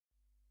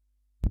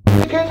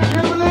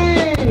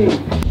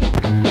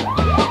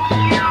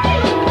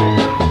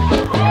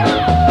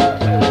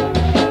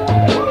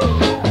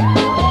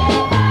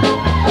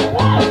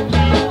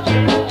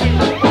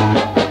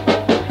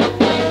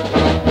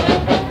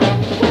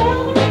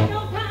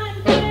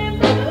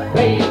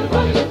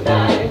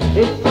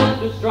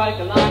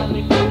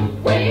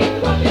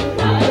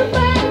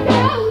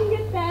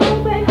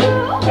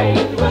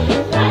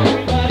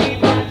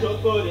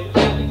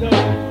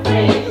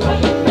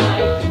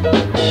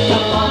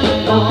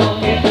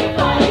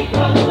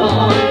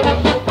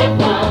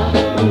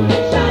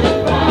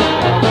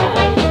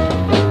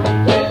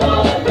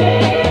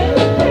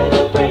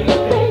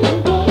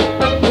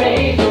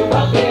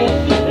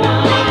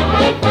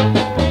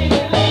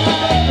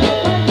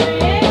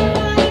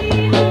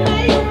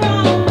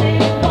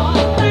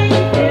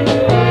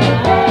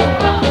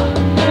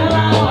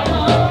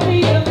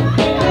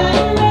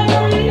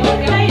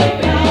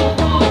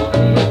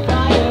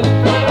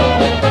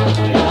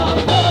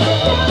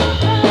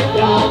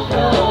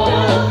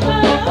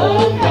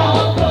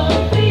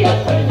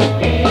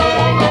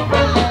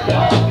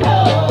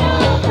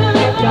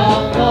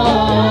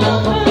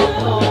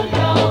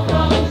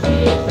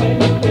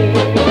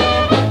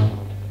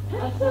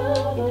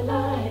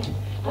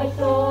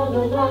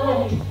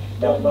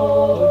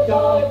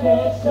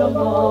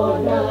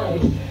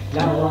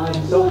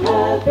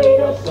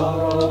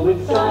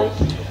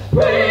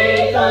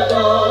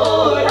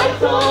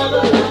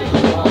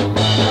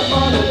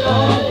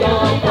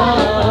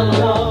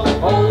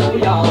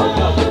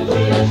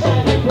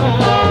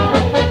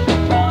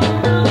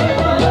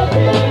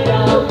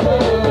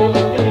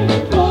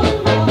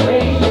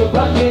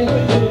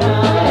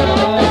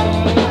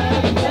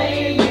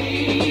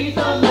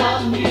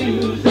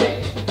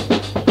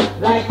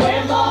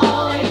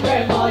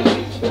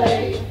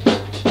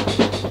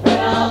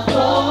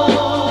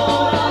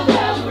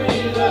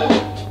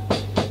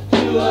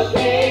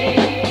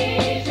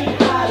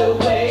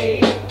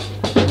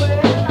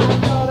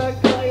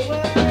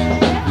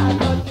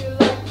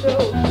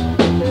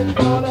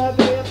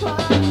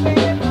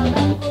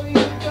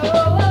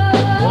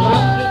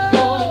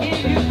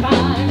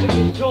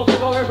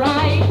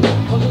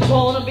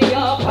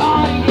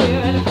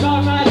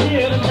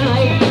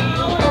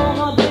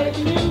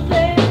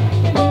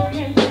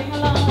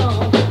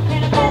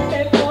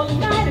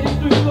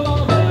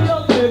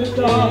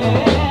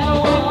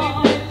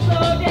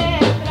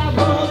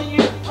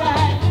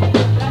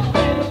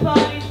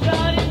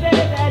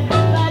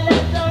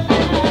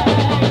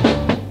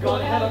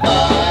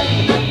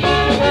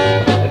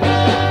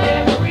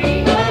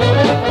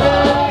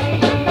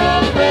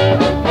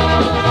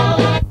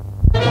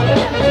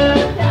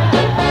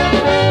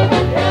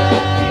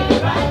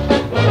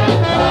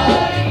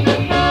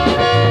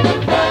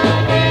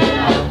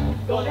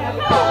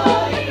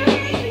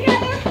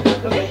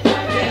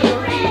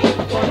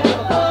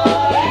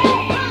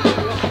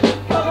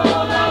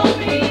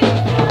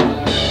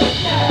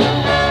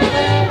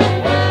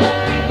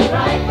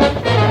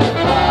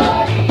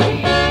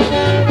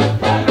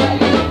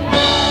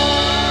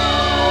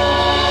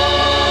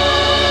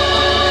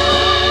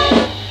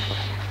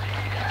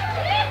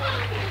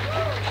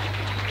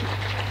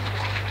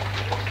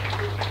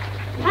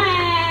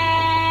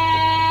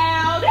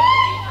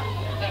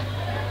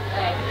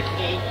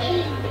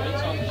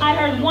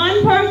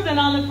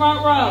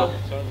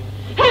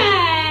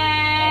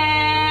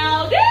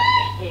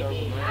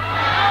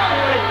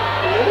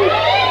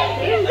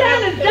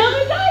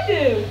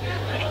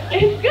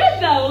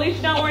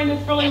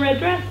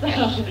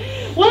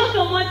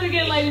Welcome once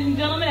again, ladies and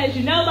gentlemen. As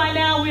you know by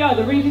now, we are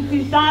the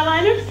Regency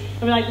Styliners,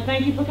 and we'd like to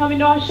thank you for coming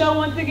to our show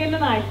once again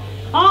tonight.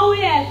 All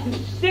we ask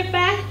is sit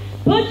back,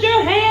 put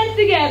your hands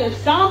together,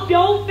 stomp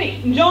your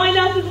feet, and join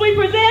us as we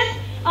present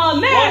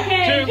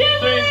American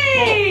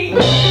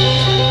Jubilee!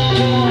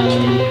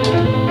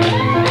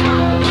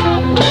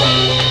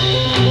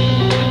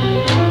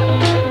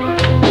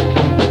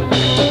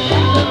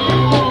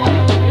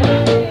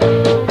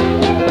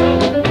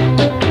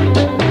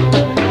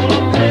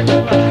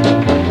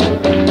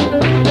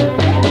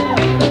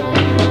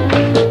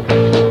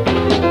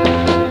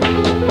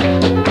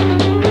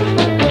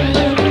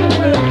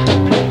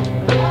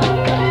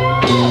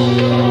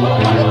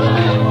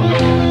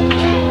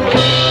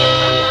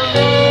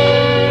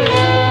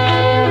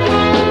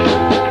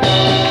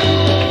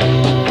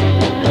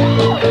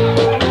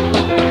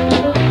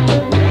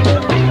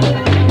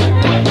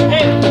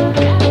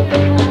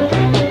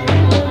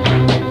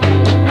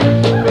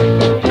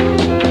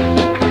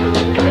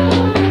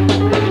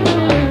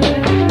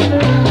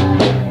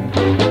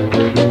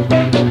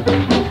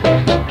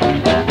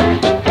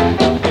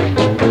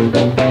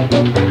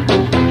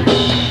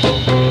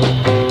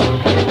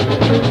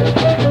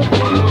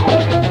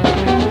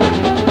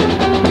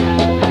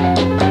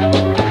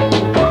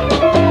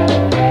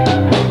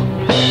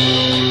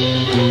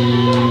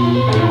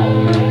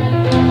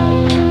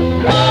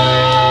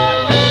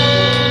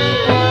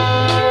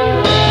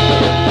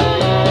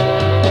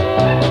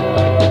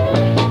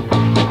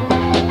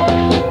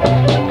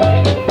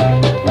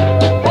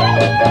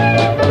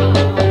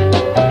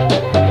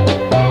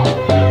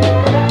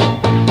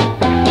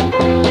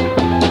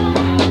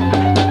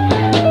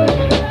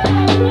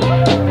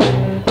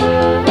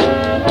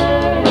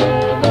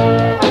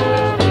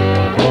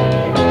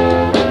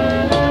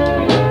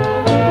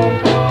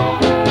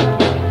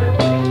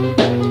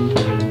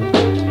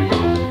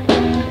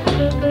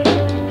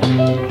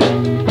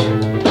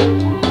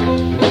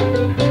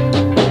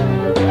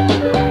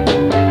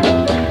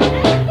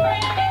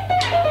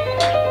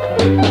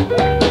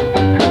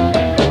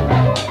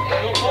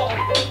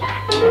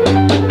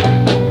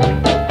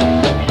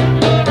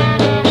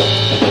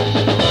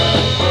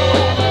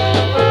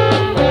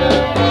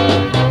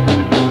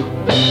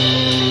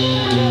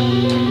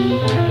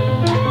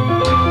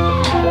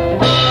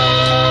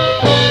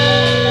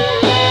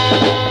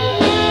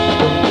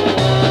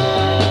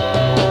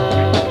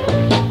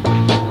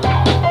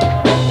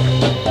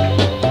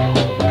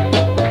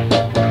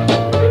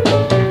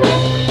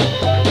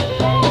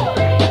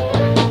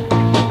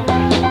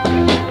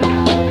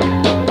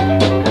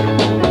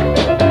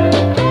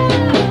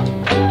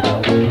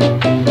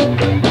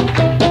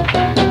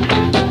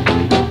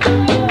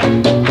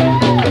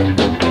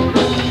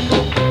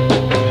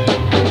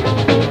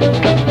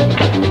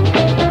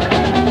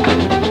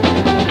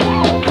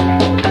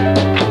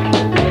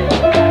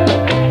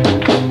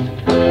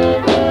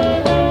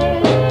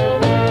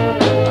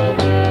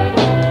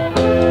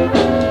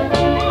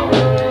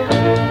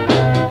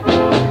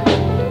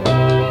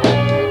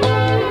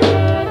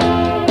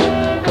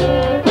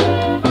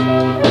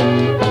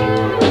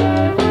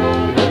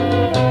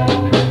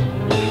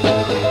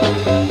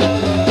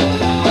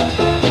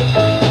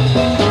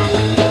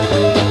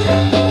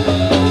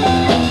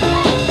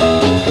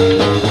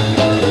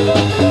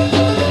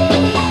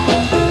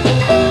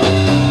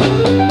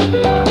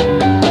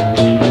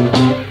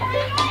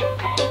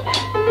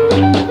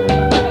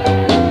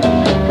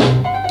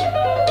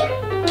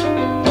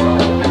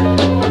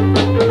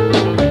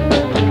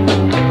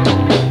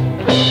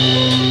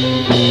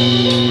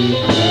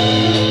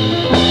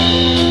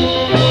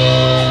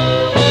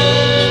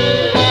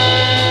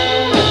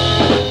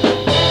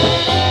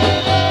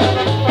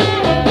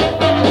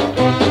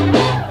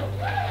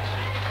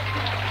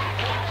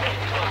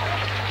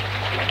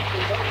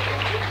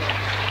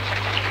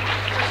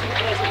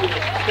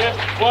 Okay,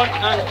 1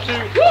 and 2.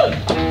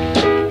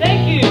 Woo!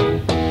 Thank you.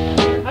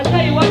 I'll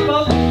tell you what,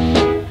 folks.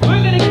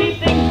 We're going to keep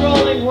things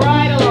rolling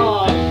right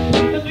along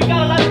because we've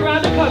got a lot of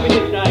ground to cover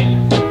this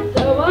night.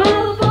 So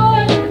all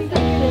aboard the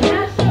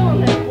National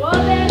and that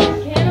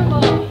Wabash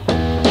Cannonball.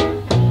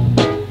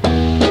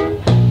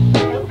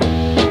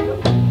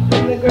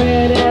 In the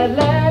great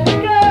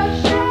Atlantic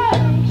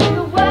Ocean to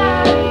the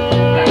wide,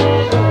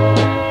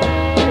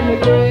 in the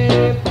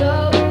great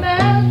floating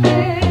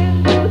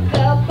mountains to the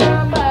south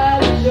by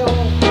mighty shore.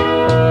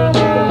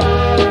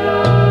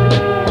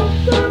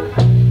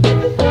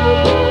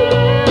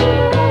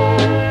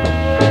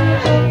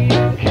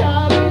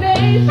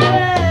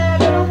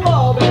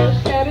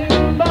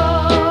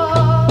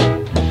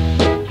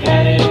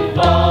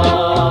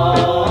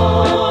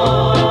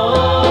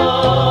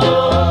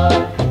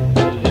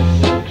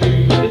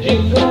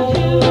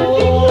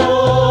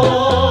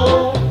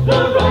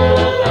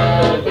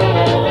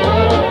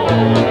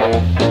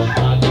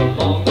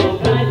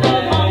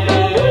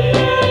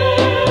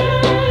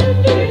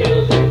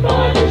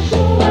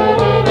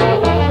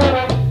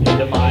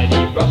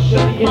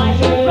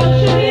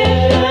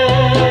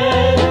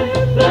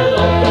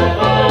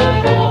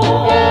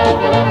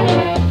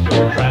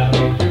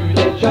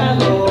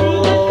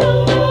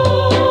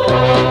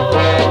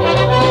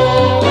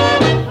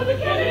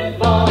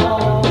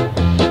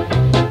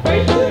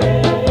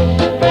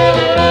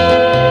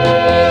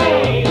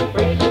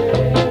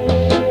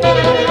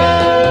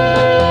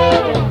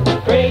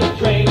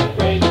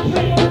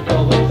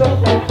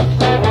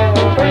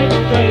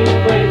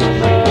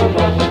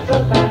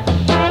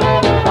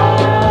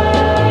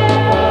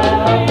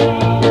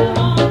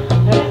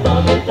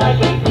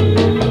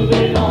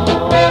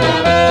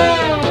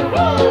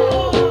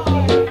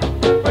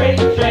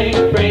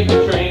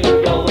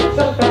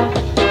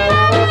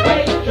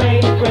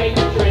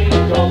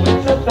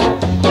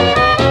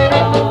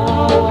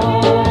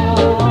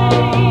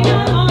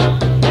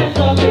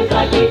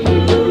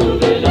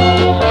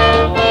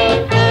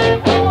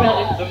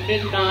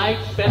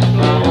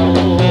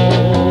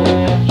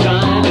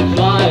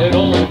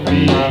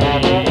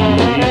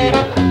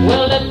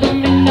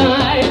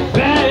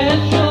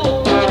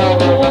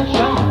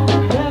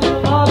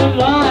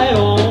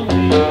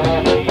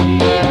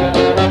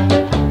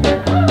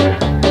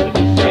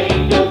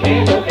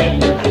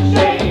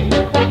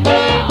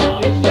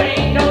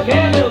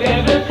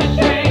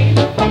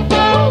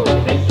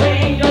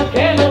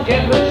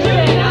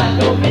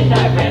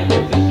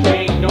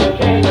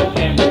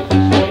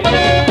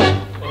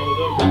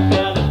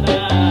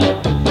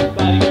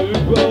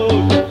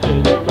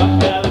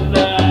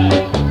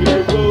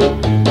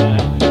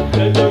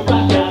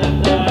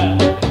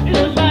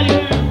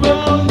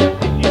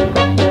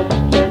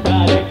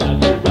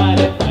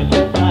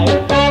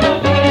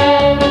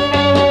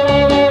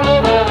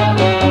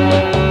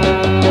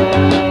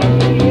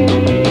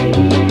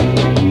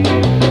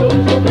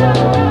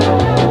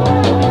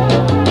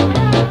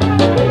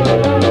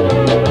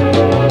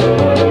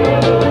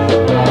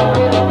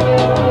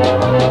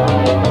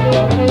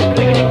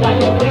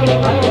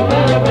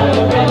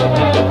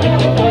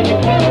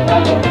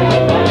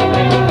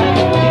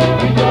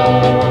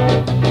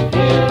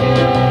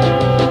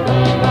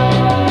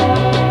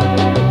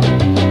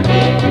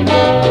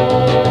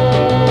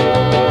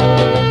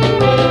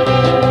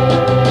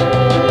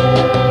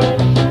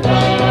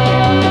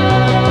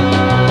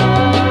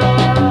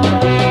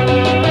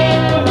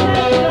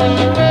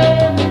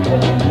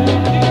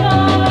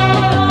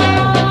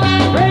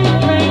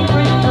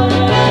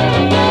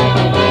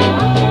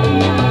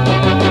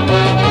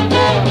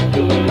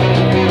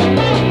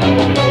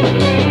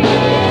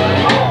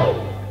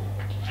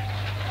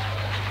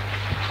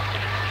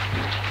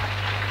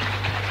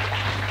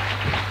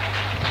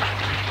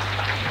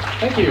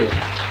 Thank you.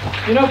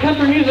 You know,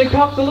 country music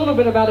talks a little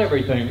bit about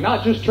everything,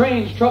 not just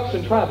trains, trucks,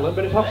 and traveling,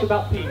 but it talks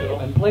about people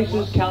and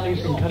places,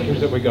 counties, and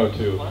countries that we go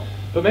to.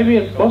 But maybe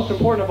most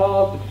important of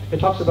all, it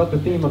talks about the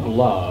theme of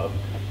love.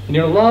 And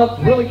you know,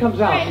 love really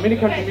comes out in many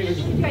country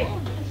music. Wait,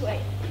 this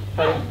way.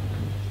 Heather.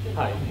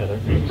 Hi, Heather.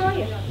 How are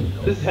you?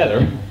 This is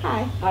Heather.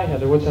 Hi. Hi,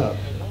 Heather. What's up?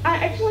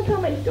 I just want to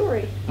tell my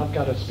story. I've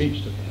got a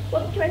speech to.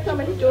 Well, can I tell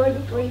my story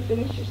before you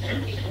finish your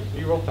speech?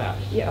 You roll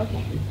fast. Yeah,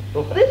 okay.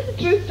 Roll Well, fast. this is a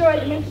true story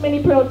that Miss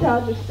Minnie Pearl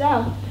tells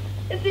herself.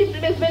 It seems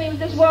that Miss Minnie was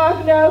just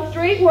walking down the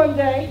street one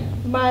day,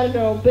 minding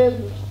her own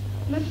business.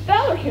 And this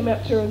fella came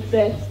up to her and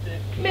said,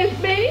 "Miss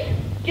Minnie,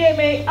 give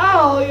me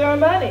all your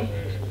money."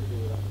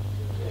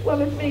 Well,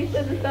 Miss Minnie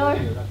said to the fella,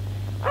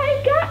 "I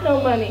ain't got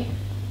no money."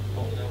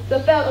 The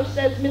fella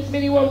says to Miss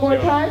Minnie one more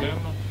time,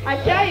 "I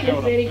tell you,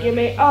 Miss Minnie, give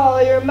me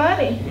all your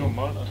money."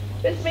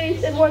 Miss Minnie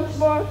said once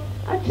more,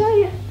 "I tell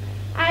you,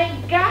 I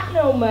ain't got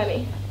no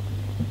money."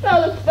 So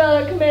this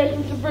fella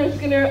commences to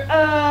brisking her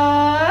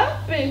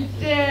up and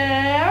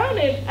down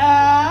and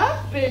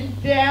up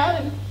and down,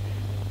 and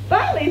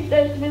finally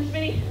says to Miss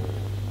Minnie,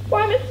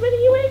 "Why, Miss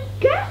Minnie, you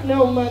ain't got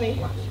no money."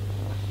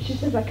 She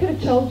says, "I could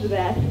have told you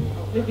that.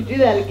 And if you do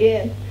that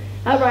again,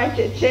 I'll write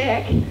you a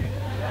check."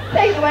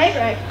 Take it away,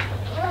 Greg.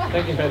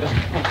 Thank you, Heather.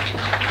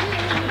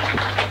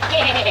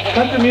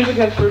 Country music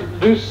has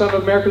produced some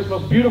of America's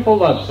most beautiful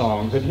love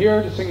songs, and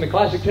here to sing the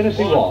classic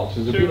Tennessee Waltz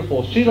is the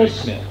beautiful Sheila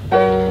Smith.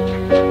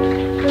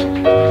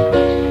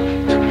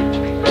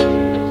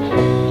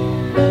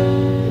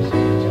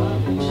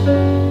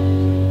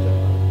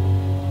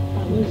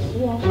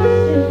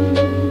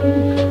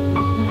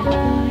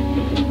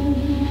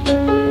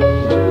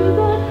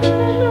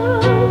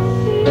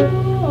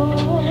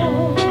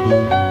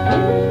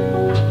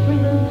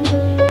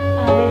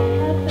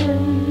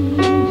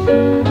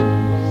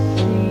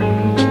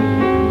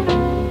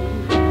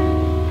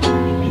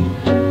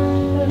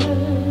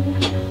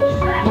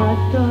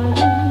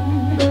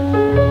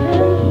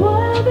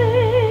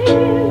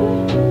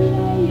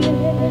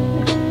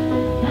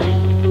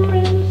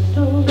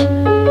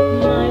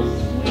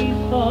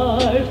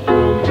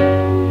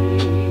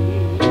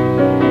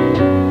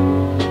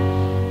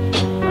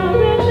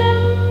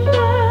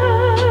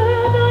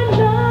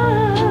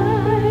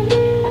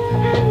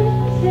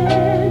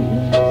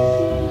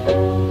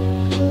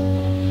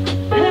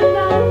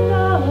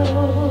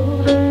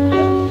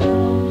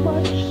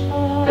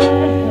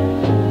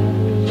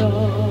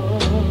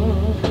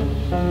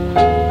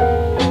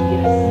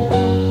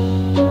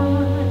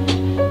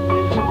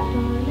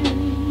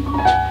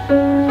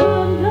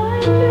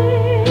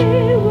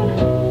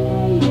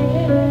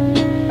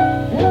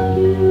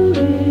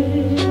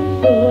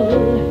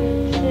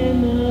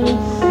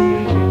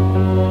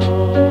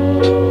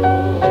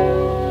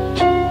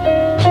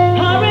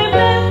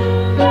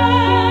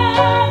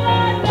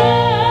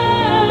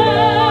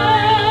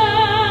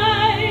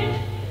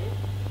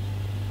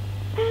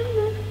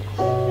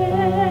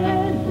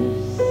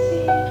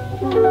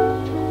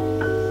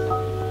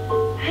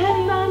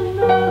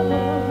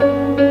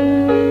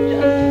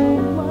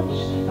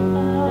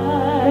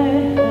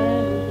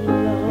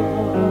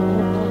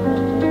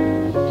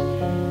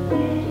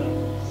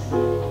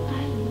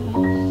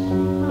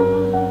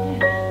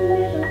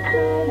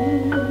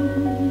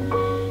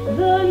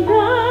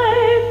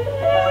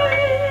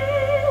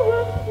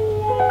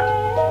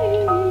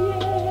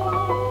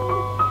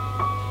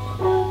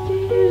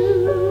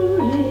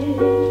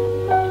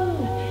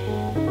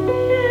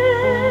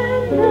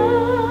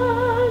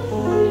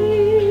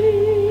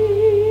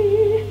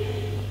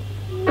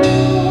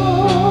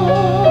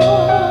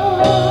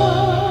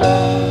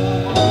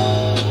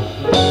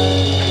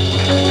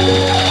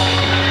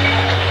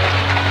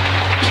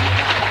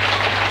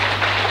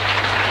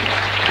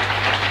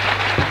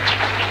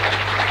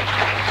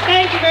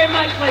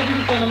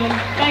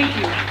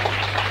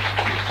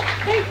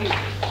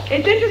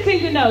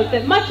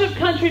 That much of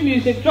country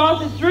music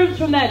draws its roots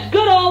from that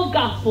good old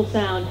gospel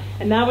sound.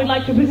 And now we'd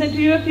like to present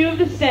to you a few of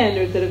the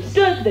standards that have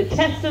stood the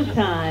test of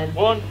time.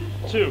 1,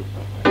 2.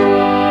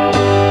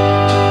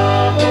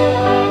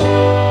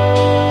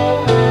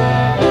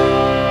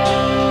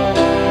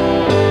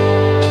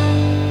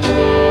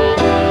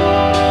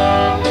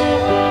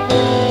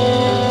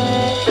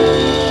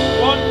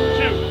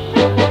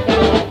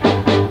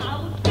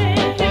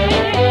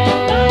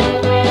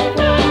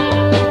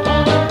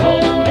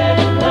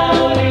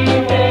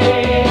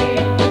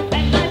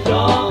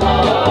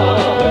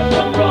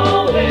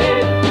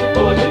 Rolling,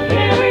 for to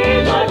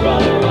carry my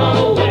brother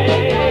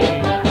away.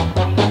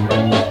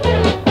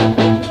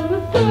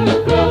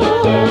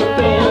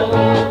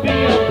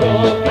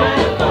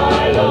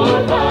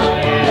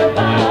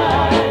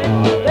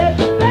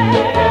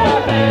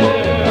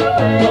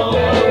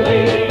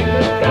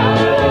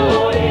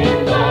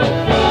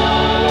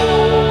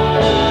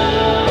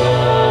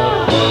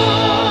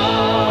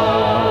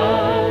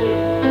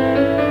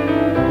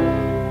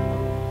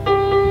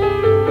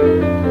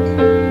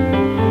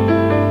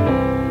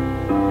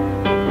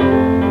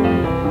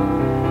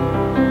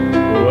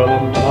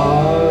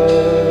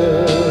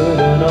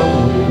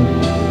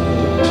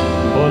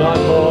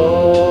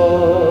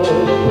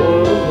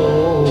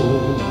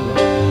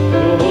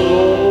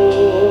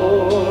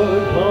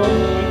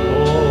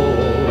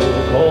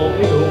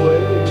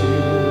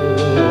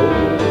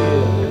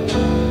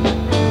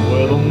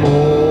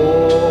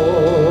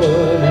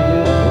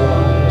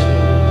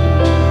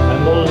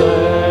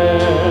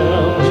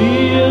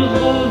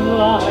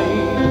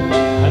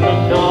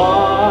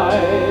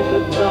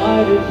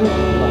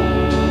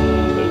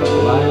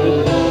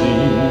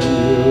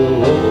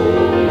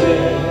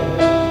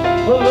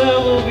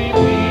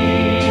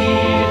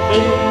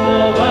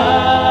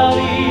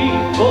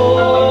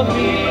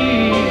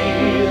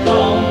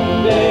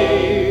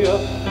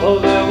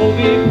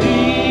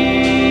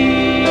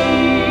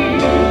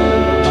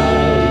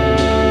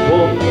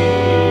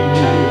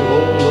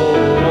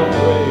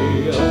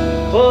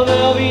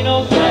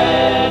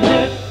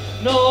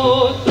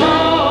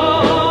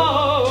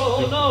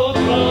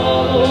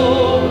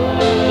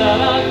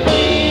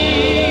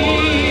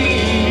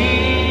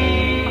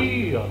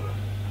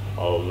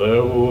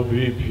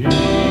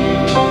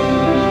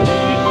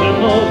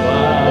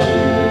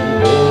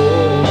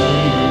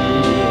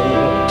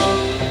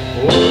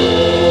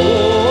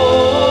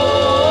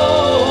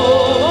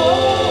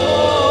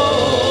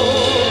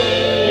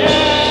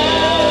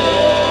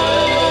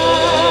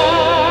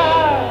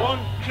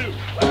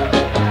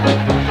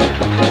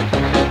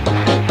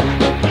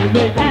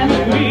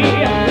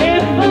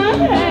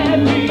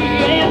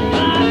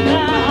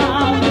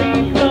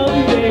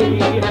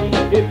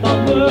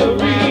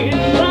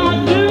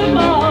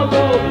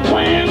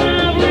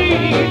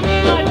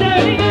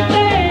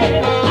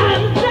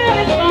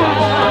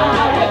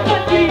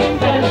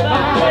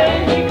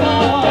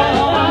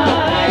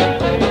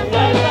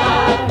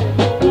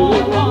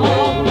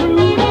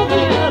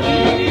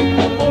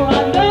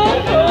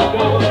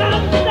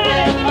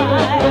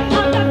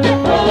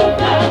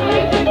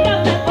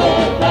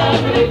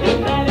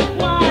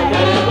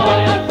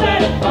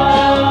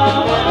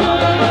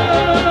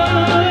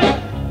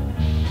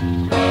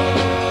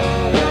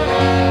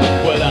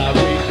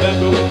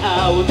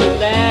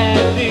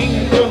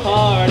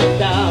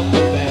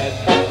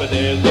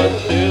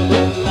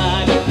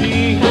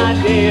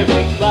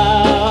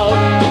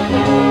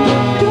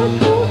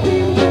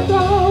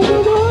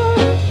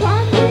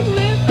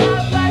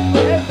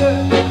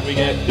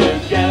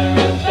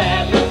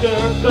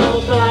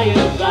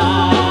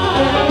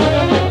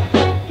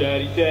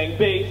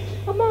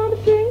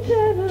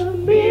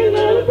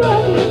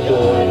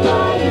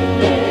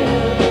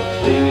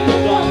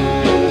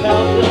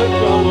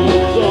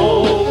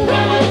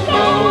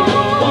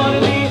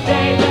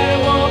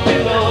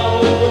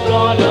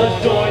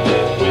 gonna join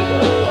this with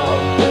a song.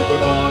 We're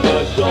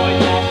gonna join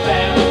that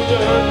band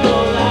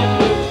circle like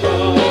the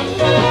strong.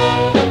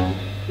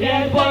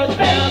 Yeah, it was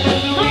found in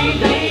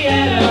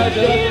Louisiana,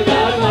 just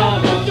about a mile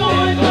from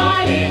San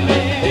Joaquin.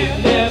 It's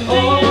them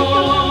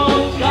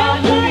old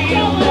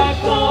cotton back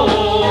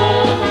home.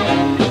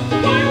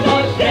 It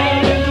was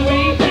down in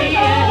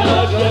Louisiana,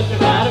 just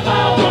about a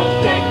mile from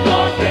San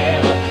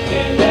Joaquin.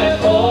 It's them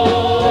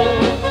old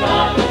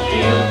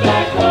cotton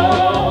back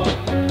home.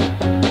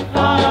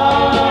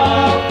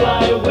 I'll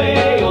fly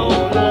away, oh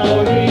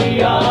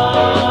glory,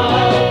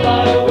 I'll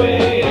fly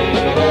away.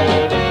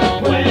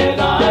 When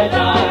I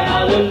die,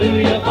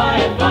 hallelujah, by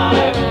and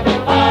by,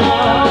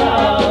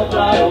 I'll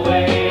fly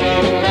away.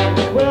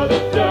 Will the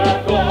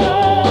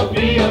circle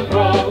be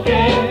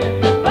unbroken?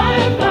 By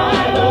and by,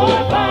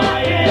 Lord,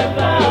 by and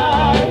by.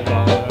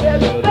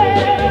 There's a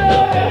bell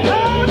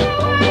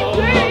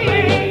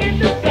ringing in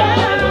the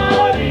sky,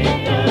 Lord, in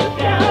the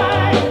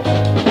sky.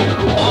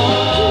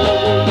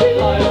 I'll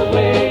fly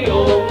away, oh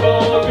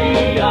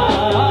glory,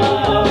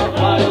 I'll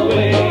fly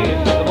away in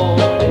the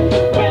morning.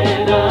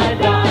 When I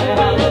die,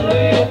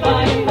 hallelujah,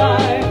 by and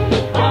by,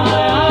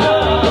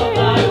 I'll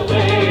fly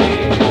away.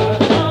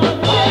 I'll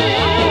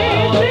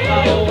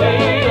fly away,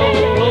 oh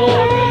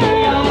glory,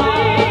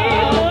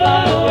 I'll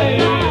fly away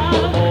in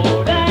the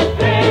morning.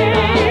 When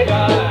I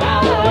die,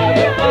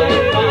 hallelujah,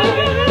 by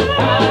and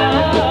by,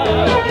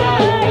 I'll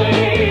fly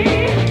away.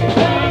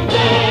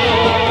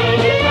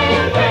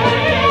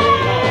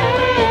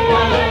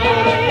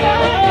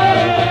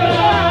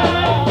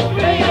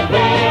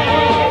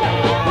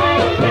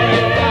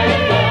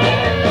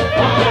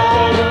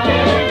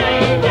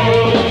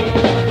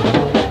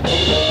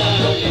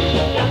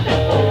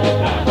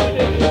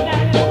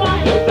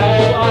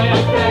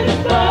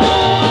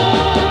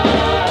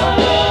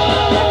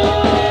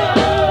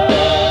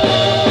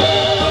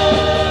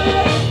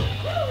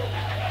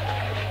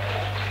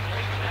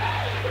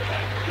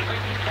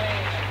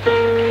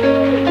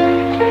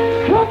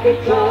 Rocky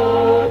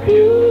Top,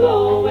 you'll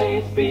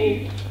always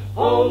be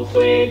home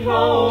sweet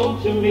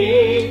home to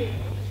me.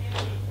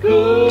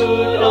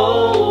 Good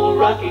old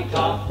Rocky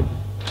Top,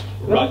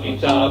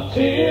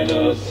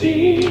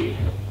 Tennessee.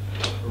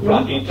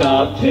 Rocky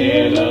Top,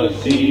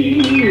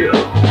 Tennessee.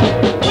 With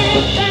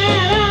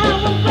that I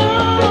was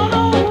born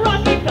on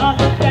Rocky Top,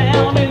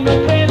 down in the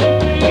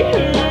Tennessee.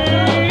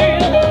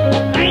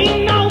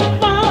 Ain't no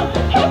fun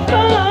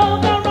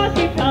on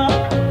Rocky Top,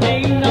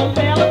 ain't no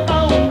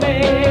telephone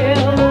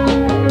bell.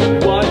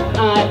 Once I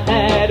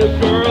had a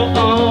girl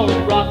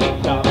on Rocky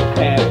Top,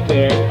 half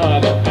there,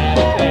 other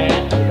half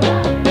bad.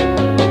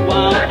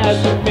 While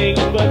as a mix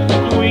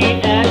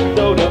between and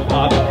soda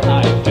pop, I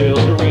still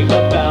dream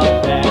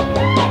about that.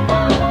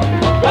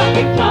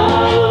 Rocky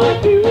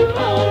Top, you'll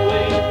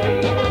always be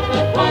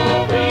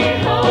home sweet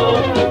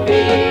home to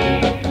me.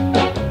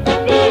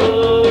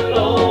 Good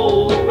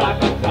old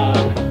Rocky Top,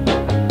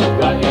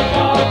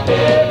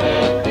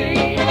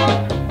 Tennessee.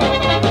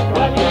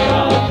 Rocky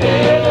Top,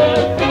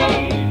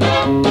 Tennessee.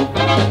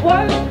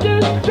 What's the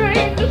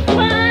strangest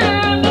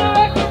climb to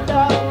Rocky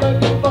Top,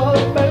 looking for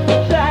the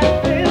moonshine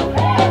still?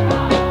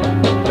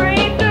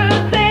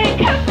 Strangers, they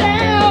come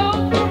down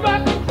to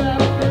Rocky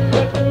Top,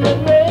 looking in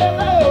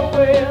willow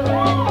well.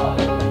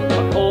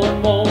 A corn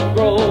won't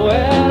grow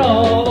at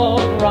all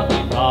on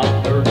Rocky Top,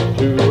 search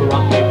to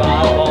Rocky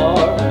Balboa.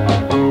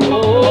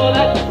 Oh,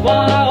 that's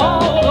why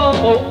all the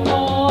folks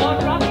on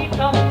Rocky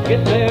Top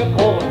get their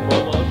corn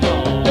from a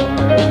song.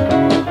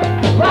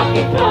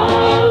 Rocky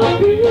Top,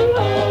 you'll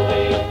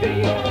always be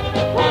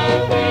home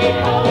sweet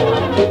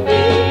home to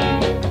me.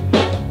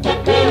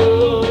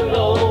 Good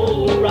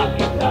old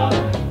Rocky Top,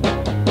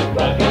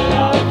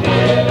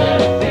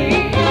 Tennessee.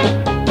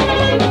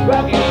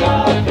 Rocky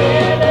Top,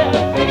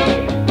 Tennessee.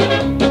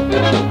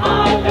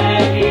 I've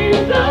had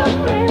years of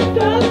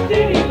Kansas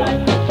City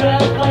life,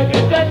 just like a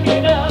duck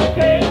in a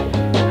cage.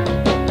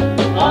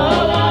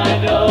 All I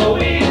know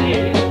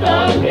is the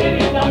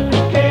pity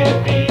doctors can't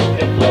be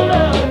simple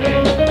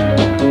again.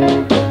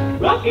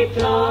 Rocky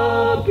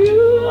Top,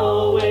 you'll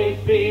always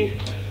be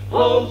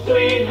home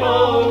sweet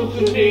home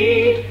to me.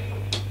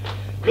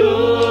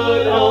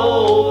 Good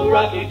old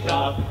Rocky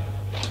Top,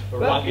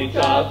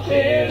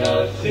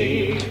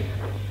 Tennessee.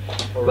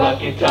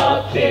 Rocky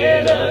Top,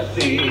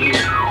 Tennessee.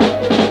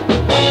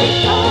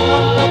 Rocky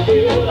Top,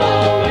 you'll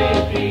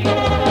always be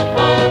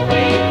home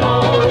sweet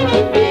home to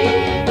me.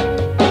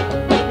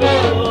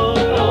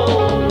 Good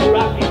old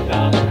Rocky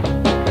Top,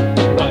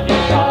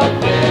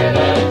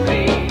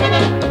 Tennessee.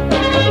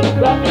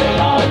 Rocky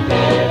Top,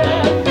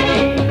 Tennessee.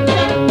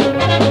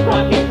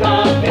 Rocky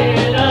Top,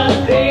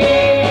 Tennessee.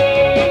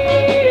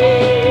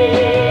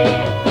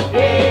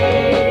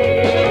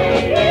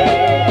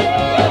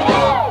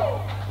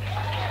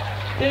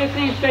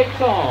 Tennessee State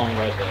song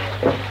right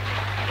there.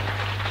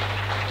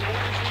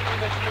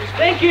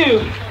 Thank you.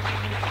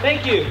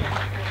 Thank you.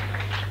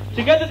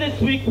 Together this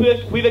week,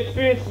 we've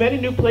experienced many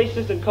new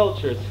places and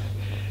cultures.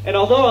 And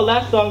although our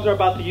last songs are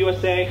about the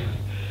USA,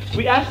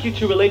 we ask you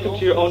to relate them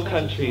to your own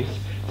countries,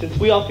 since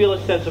we all feel a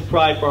sense of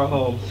pride for our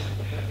homes.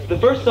 The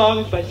first song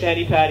is by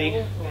Sandy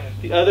Patty,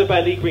 the other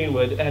by Lee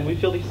Greenwood, and we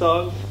feel these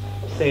songs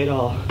say it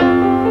all.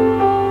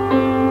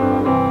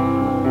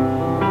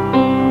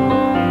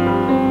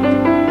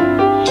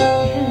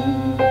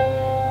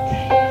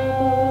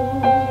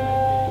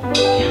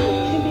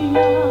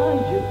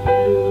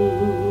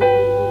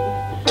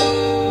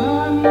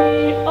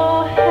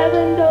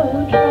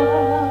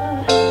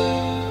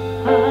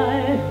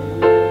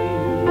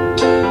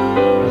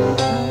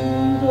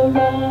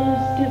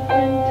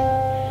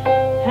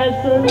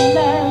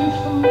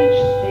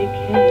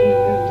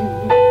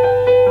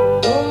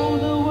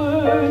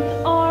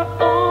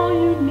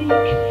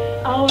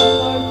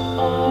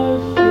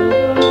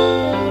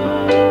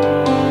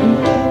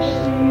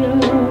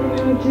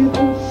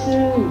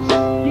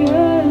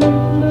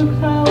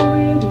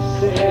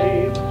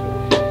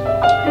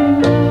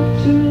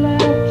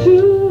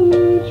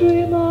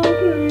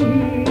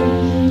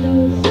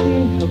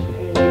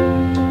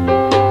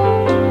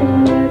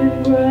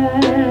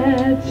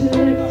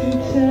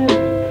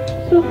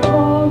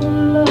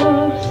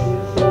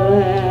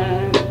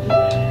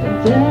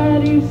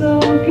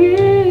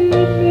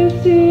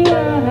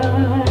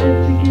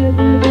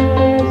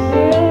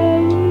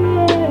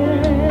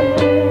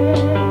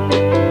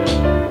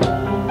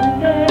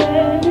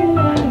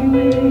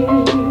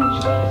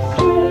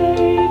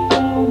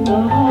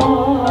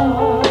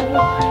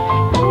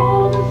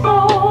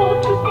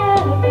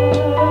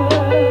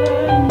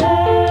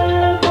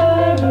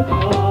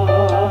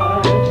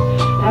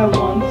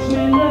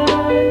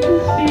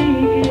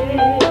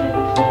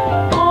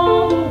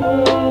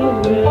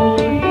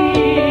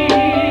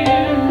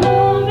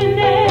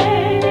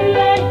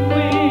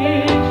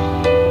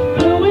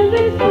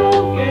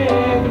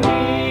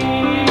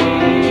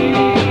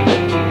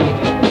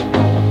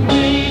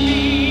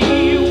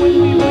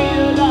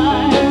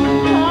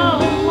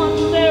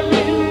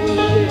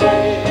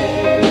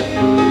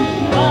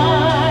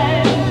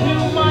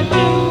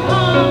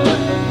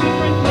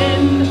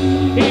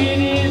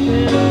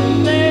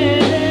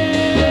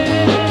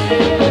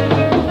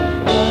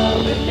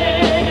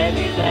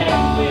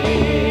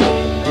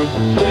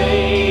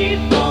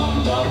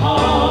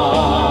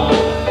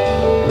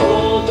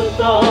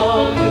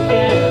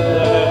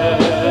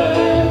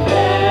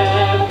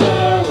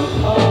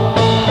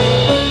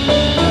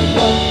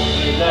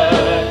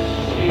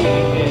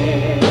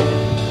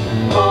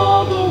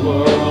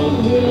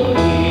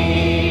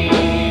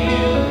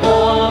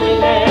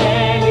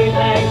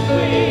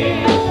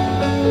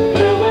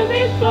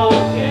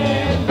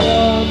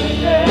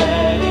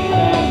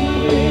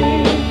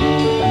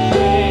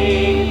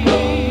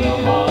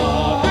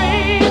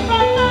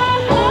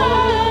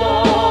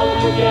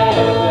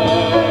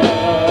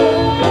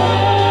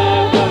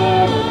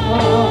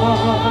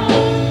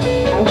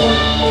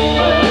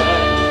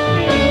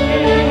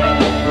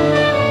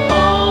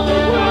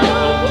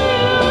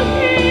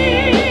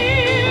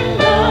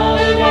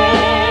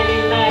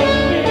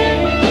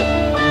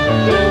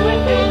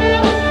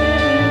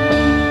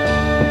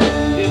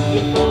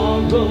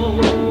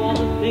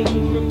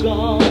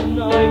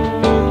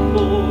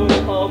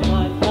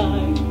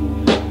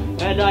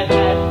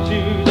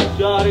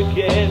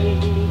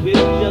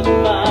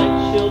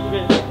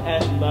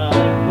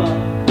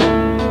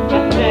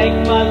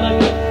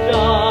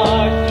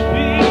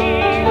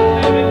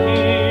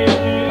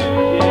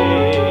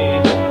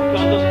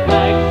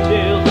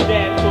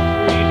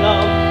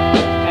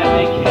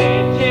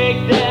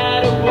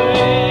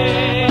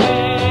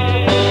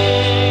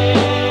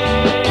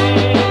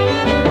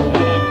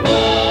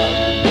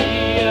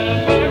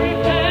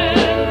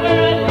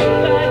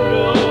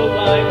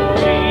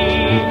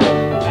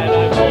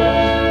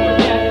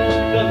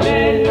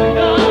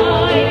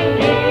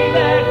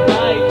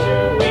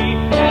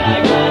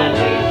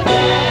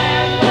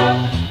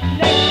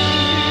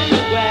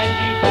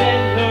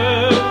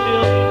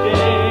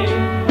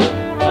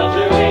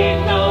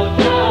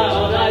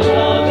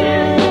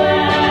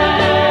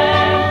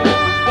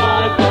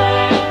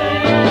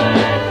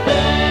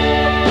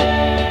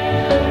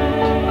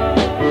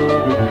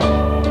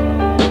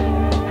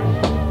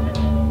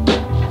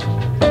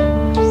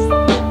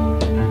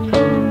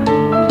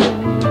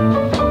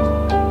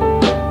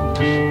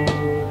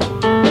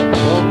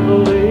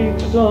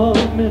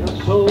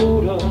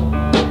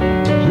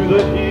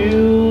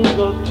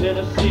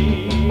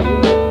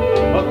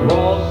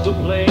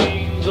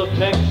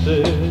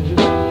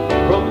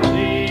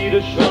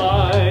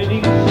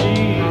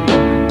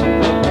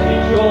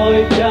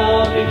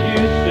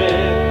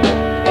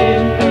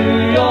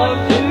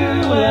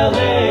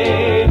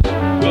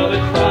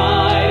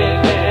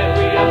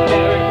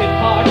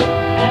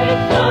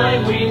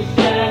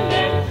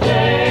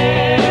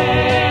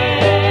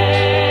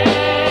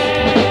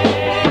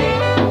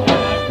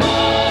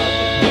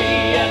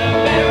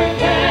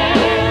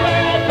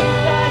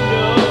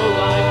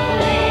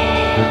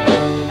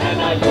 And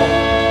I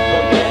won't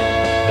forget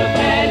the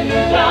man who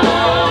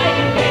died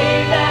and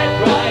gave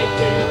that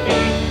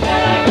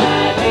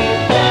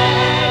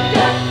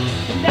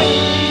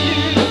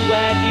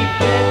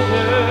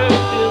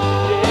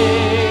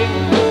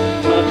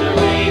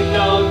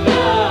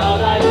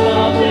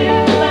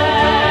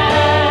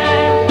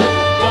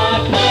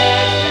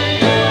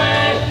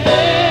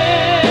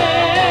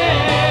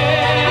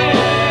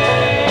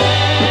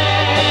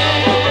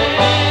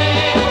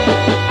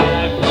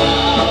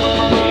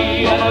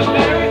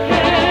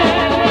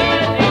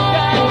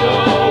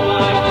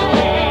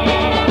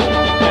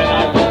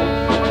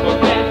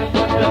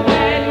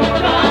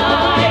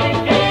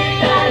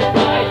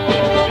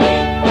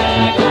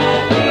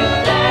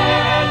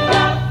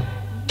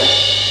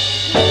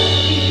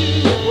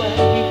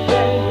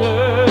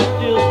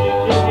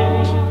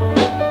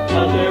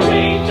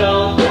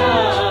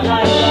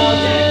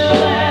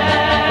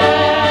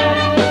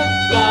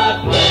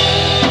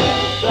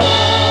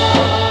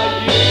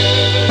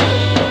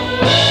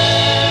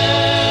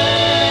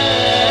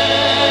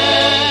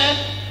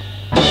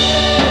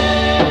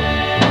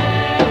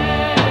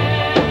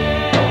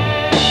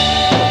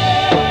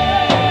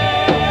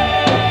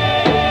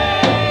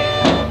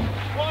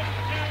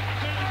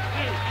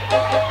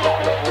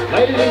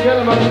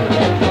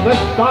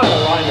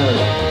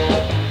Styliners.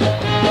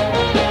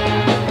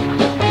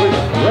 With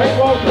Ray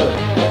Walter,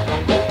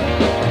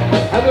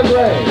 Heather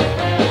Gray,